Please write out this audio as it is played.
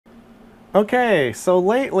Okay, so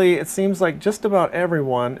lately it seems like just about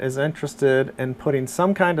everyone is interested in putting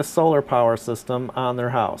some kind of solar power system on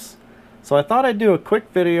their house. So I thought I'd do a quick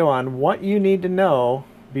video on what you need to know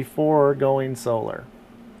before going solar.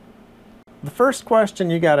 The first question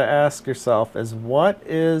you got to ask yourself is, what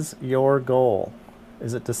is your goal?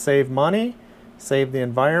 Is it to save money, save the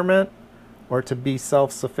environment, or to be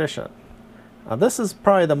self-sufficient? Now, this is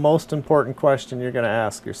probably the most important question you're going to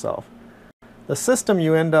ask yourself. The system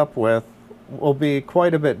you end up with will be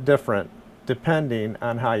quite a bit different depending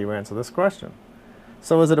on how you answer this question.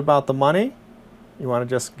 So is it about the money? You want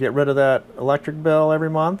to just get rid of that electric bill every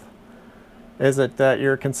month? Is it that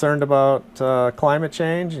you're concerned about climate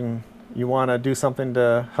change and you want to do something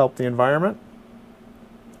to help the environment?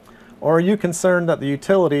 Or are you concerned that the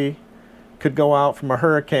utility could go out from a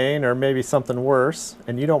hurricane or maybe something worse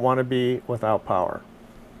and you don't want to be without power?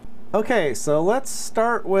 Okay, so let's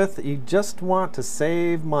start with, you just want to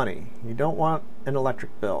save money. You don't want an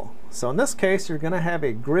electric bill. So in this case, you're going to have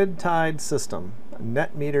a grid-tied system, a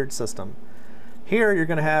net metered system. Here you're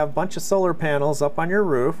going to have a bunch of solar panels up on your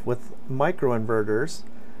roof with microinverters,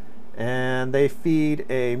 and they feed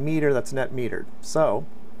a meter that's net metered. So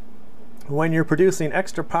when you're producing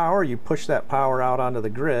extra power, you push that power out onto the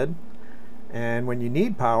grid, and when you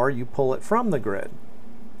need power, you pull it from the grid.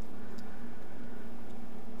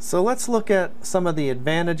 So let's look at some of the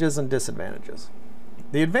advantages and disadvantages.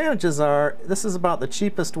 The advantages are, this is about the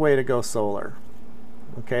cheapest way to go solar.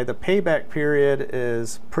 Okay, the payback period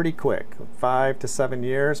is pretty quick, 5 to 7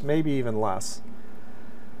 years, maybe even less.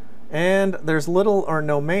 And there's little or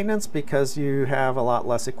no maintenance because you have a lot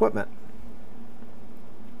less equipment.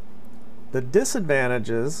 The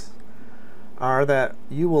disadvantages are that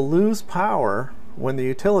you will lose power when the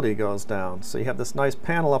utility goes down. So you have this nice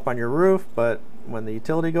panel up on your roof, but when the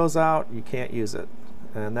utility goes out, you can't use it.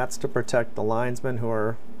 And that's to protect the linesmen who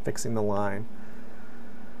are fixing the line.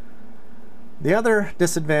 The other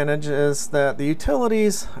disadvantage is that the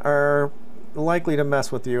utilities are likely to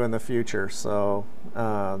mess with you in the future. So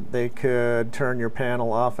they could turn your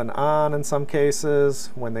panel off and on in some cases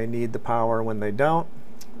when they need the power, when they don't.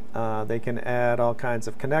 They can add all kinds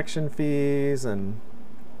of connection fees and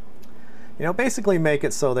basically make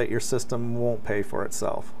it so that your system won't pay for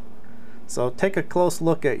itself. So take a close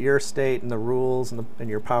look at your state and the rules and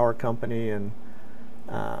your power company and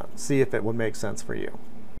see if it would make sense for you.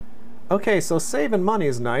 Okay, so saving money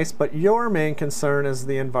is nice, but your main concern is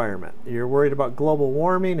the environment. You're worried about global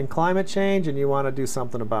warming and climate change and you want to do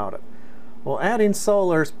something about it. Well, adding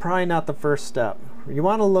solar is probably not the first step. You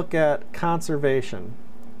want to look at conservation.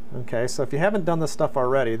 Okay, so if you haven't done this stuff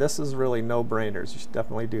already, this is really no-brainers. You should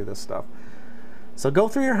definitely do this stuff. So go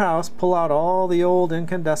through your house, pull out all the old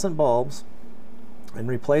incandescent bulbs and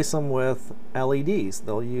replace them with LEDs.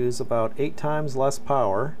 They'll use about 8 times less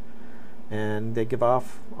power and they give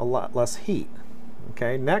off a lot less heat.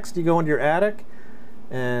 Okay, next you go into your attic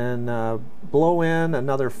and blow in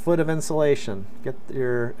another foot of insulation. Get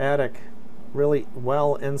your attic really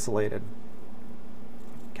well insulated.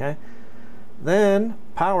 Okay. Then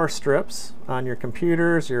power strips on your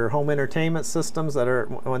computers, your home entertainment systems that are,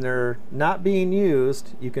 when they're not being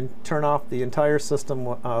used, you can turn off the entire system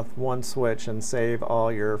with one switch and save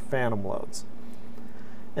all your phantom loads.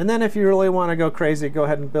 And then if you really want to go crazy, go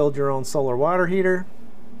ahead and build your own solar water heater.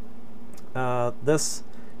 This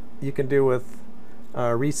you can do with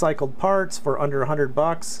recycled parts for under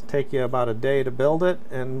 $100. Take you about a day to build it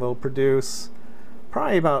and will produce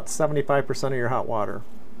probably about 75% of your hot water.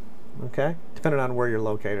 Okay, depending on where you're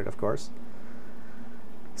located, of course.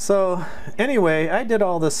 So anyway, I did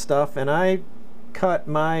all this stuff and I cut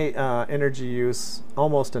my energy use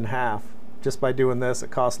almost in half just by doing this. It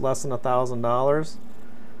costs less than $1,000.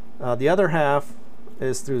 The other half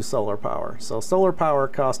is through solar power. So solar power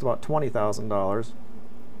costs about $20,000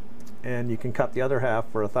 and you can cut the other half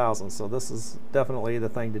for $1,000. So this is definitely the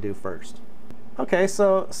thing to do first. Okay,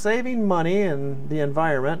 so saving money and the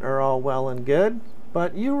environment are all well and good,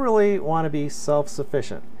 but you really want to be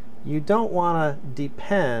self-sufficient. You don't want to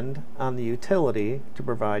depend on the utility to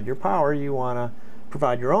provide your power. You want to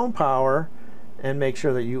provide your own power and make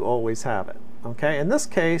sure that you always have it. Okay, in this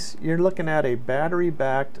case, you're looking at a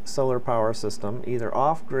battery-backed solar power system, either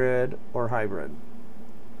off-grid or hybrid.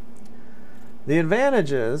 The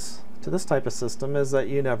advantages to this type of system is that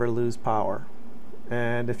you never lose power.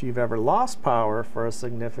 And if you've ever lost power for a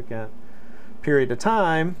significant period of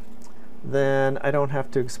time, then I don't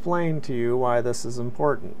have to explain to you why this is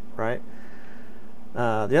important, right?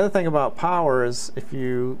 The other thing about power is if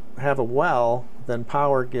you have a well, then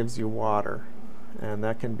power gives you water, and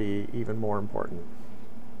that can be even more important.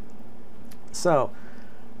 So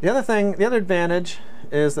the other advantage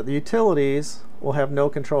is that the utilities will have no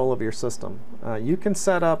control of your system. You can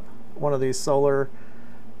set up one of these solar,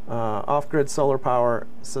 off-grid solar power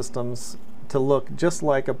systems to look just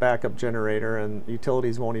like a backup generator, and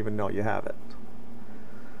utilities won't even know you have it.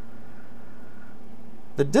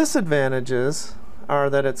 The disadvantages are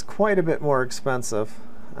that it's quite a bit more expensive.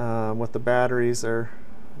 With the batteries, it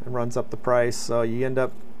runs up the price, so you end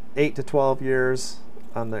up 8 to 12 years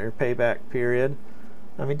on your payback period.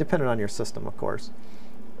 I mean, depending on your system, of course.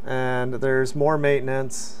 And there's more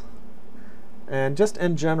maintenance, and just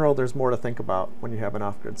in general, there's more to think about when you have an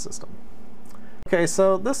off-grid system. Okay,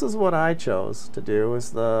 so this is what I chose to do,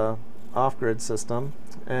 is the off-grid system.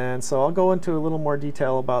 And so I'll go into a little more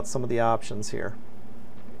detail about some of the options here.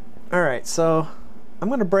 All right, so I'm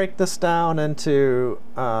going to break this down into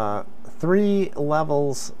 3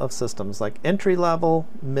 levels of systems, like entry level,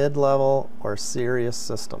 mid-level, or serious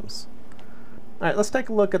systems. All right, let's take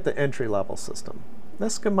a look at the entry level system.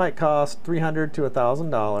 This might cost $300 to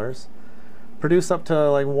 $1,000, produce up to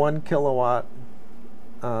like 1 kilowatt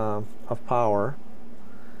of power.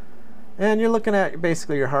 And you're looking at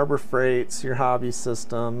basically your Harbor Freights, your hobby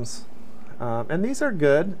systems. And these are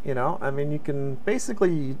good, you know. I mean, you can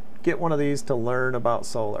basically get one of these to learn about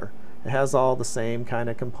solar. It has all the same kind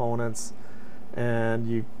of components, and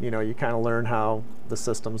you kind of learn how the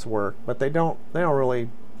systems work. But they don't really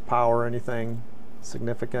power anything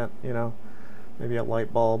significant, you know. Maybe a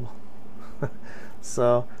light bulb.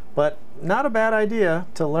 So, but not a bad idea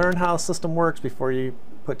to learn how a system works before you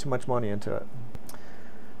put too much money into it.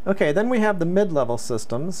 Okay, then we have the mid-level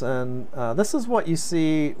systems, and this is what you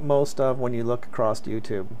see most of when you look across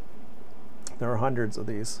YouTube. There are hundreds of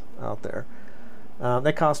these out there.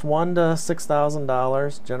 They cost $1,000 to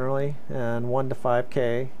 $6,000 generally, and $1,000 to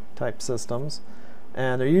 $5,000 type systems.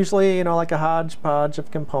 And they're usually, you know, like a hodgepodge of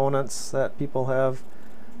components that people have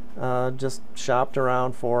just shopped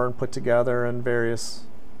around for and put together in various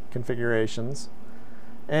configurations.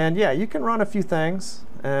 And yeah, you can run a few things,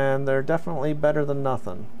 and they're definitely better than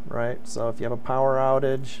nothing, right? So if you have a power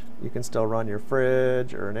outage, you can still run your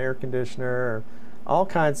fridge or an air conditioner, or all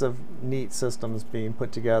kinds of neat systems being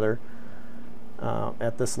put together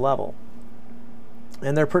at this level.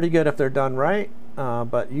 And they're pretty good if they're done right,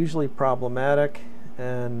 but usually problematic.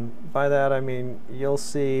 And by that I mean, you'll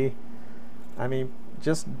see,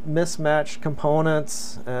 just mismatched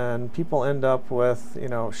components, and people end up with, you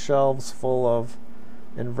know, shelves full of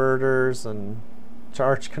inverters and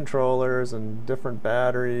charge controllers and different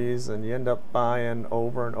batteries, and you end up buying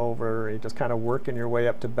over and over. You're just kind of working your way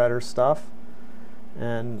up to better stuff.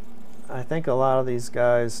 And I think a lot of these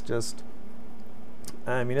guys just,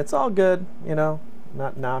 it's all good, you know,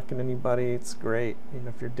 not knocking anybody, it's great. You know,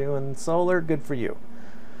 if you're doing solar, good for you.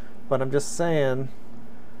 But I'm just saying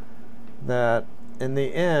that in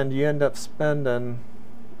the end, you end up spending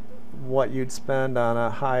what you'd spend on a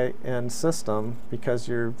high-end system because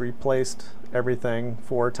you've replaced everything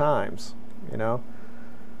 4 times, you know.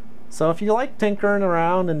 So if you like tinkering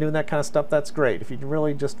around and doing that kind of stuff, that's great. If you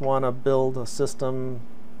really just want to build a system,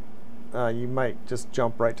 you might just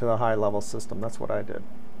jump right to the high-level system. That's what I did.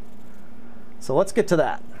 So let's get to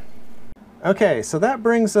that. Okay, so that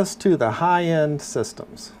brings us to the high-end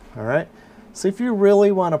systems, all right? So if you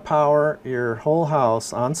really want to power your whole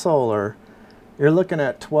house on solar, you're looking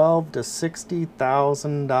at $12,000 to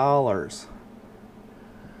 $60,000.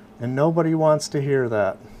 And nobody wants to hear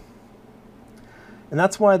that. And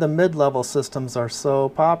that's why the mid-level systems are so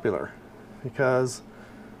popular, because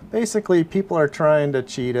basically people are trying to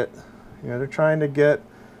cheat it. You know, they're trying to get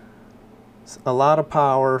a lot of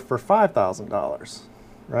power for $5,000,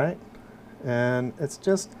 right? And it's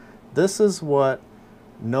just, this is what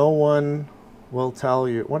no one will tell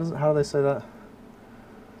you. What is it? How do they say that?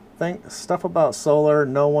 Stuff about solar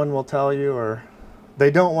no one will tell you, or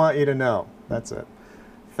they don't want you to know. That's it.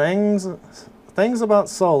 Things about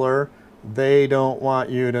solar they don't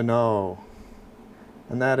want you to know.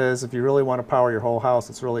 And that is, if you really want to power your whole house,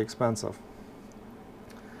 it's really expensive.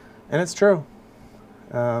 And it's true.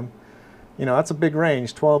 You know, that's a big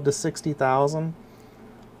range, $12,000 to $60,000.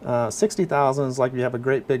 $60,000 is like you have a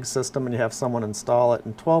great big system and you have someone install it,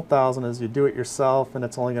 and $12,000 is you do it yourself and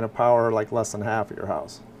it's only going to power like less than half of your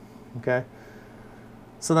house. Okay,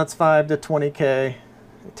 so that's $5,000 to $20,000.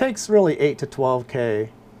 It takes really $8,000 to $12,000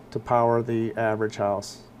 to power the average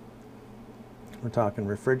house. We're talking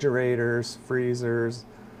refrigerators, freezers,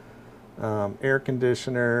 air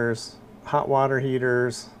conditioners, hot water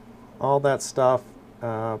heaters, all that stuff.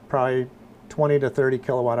 Probably 20 to 30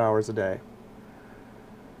 kilowatt hours a day.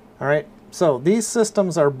 All right, so these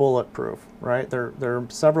systems are bulletproof, right? There are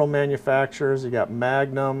several manufacturers. You got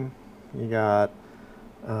Magnum, you got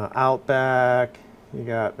Outback, You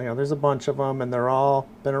got, there's a bunch of them, and they're all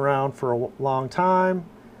been around for a long time.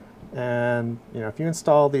 And if you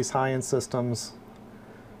install these high-end systems,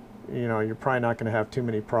 you're probably not going to have too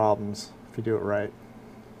many problems if you do it right.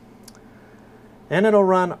 And it'll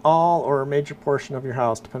run all or a major portion of your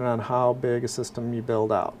house depending on how big a system you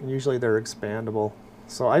build out. And usually they're expandable.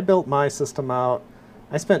 So I built my system out.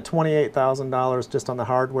 I spent $28,000 just on the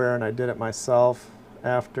hardware, and I did it myself.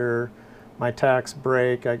 After my tax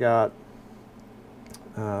break, I got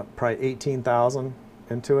probably $18,000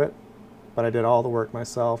 into it, but I did all the work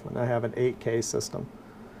myself, and I have an 8K system.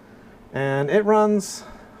 And it runs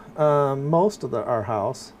most of our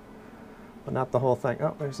house, but not the whole thing.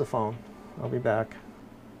 Oh, there's the phone. I'll be back.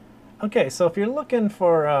 Okay, so if you're looking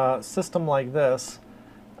for a system like this,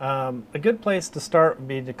 a good place to start would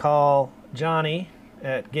be to call Johnny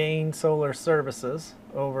at Gain Solar Services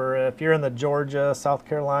over if you're in the Georgia, South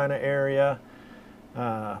Carolina area.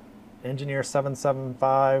 Engineer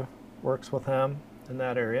 775 works with him in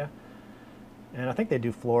that area. And I think they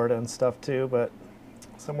do Florida and stuff too, but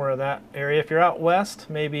somewhere in that area. If you're out west,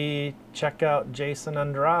 maybe check out Jason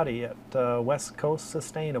Andrade at West Coast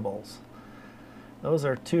Sustainables. Those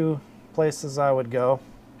are two places I would go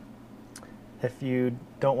if you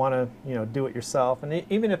don't want to, do it yourself. And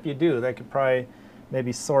even if you do, they could probably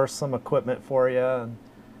maybe source some equipment for you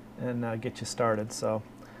and get you started. So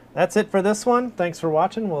that's it for this one. Thanks for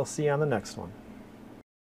watching. We'll see you on the next one.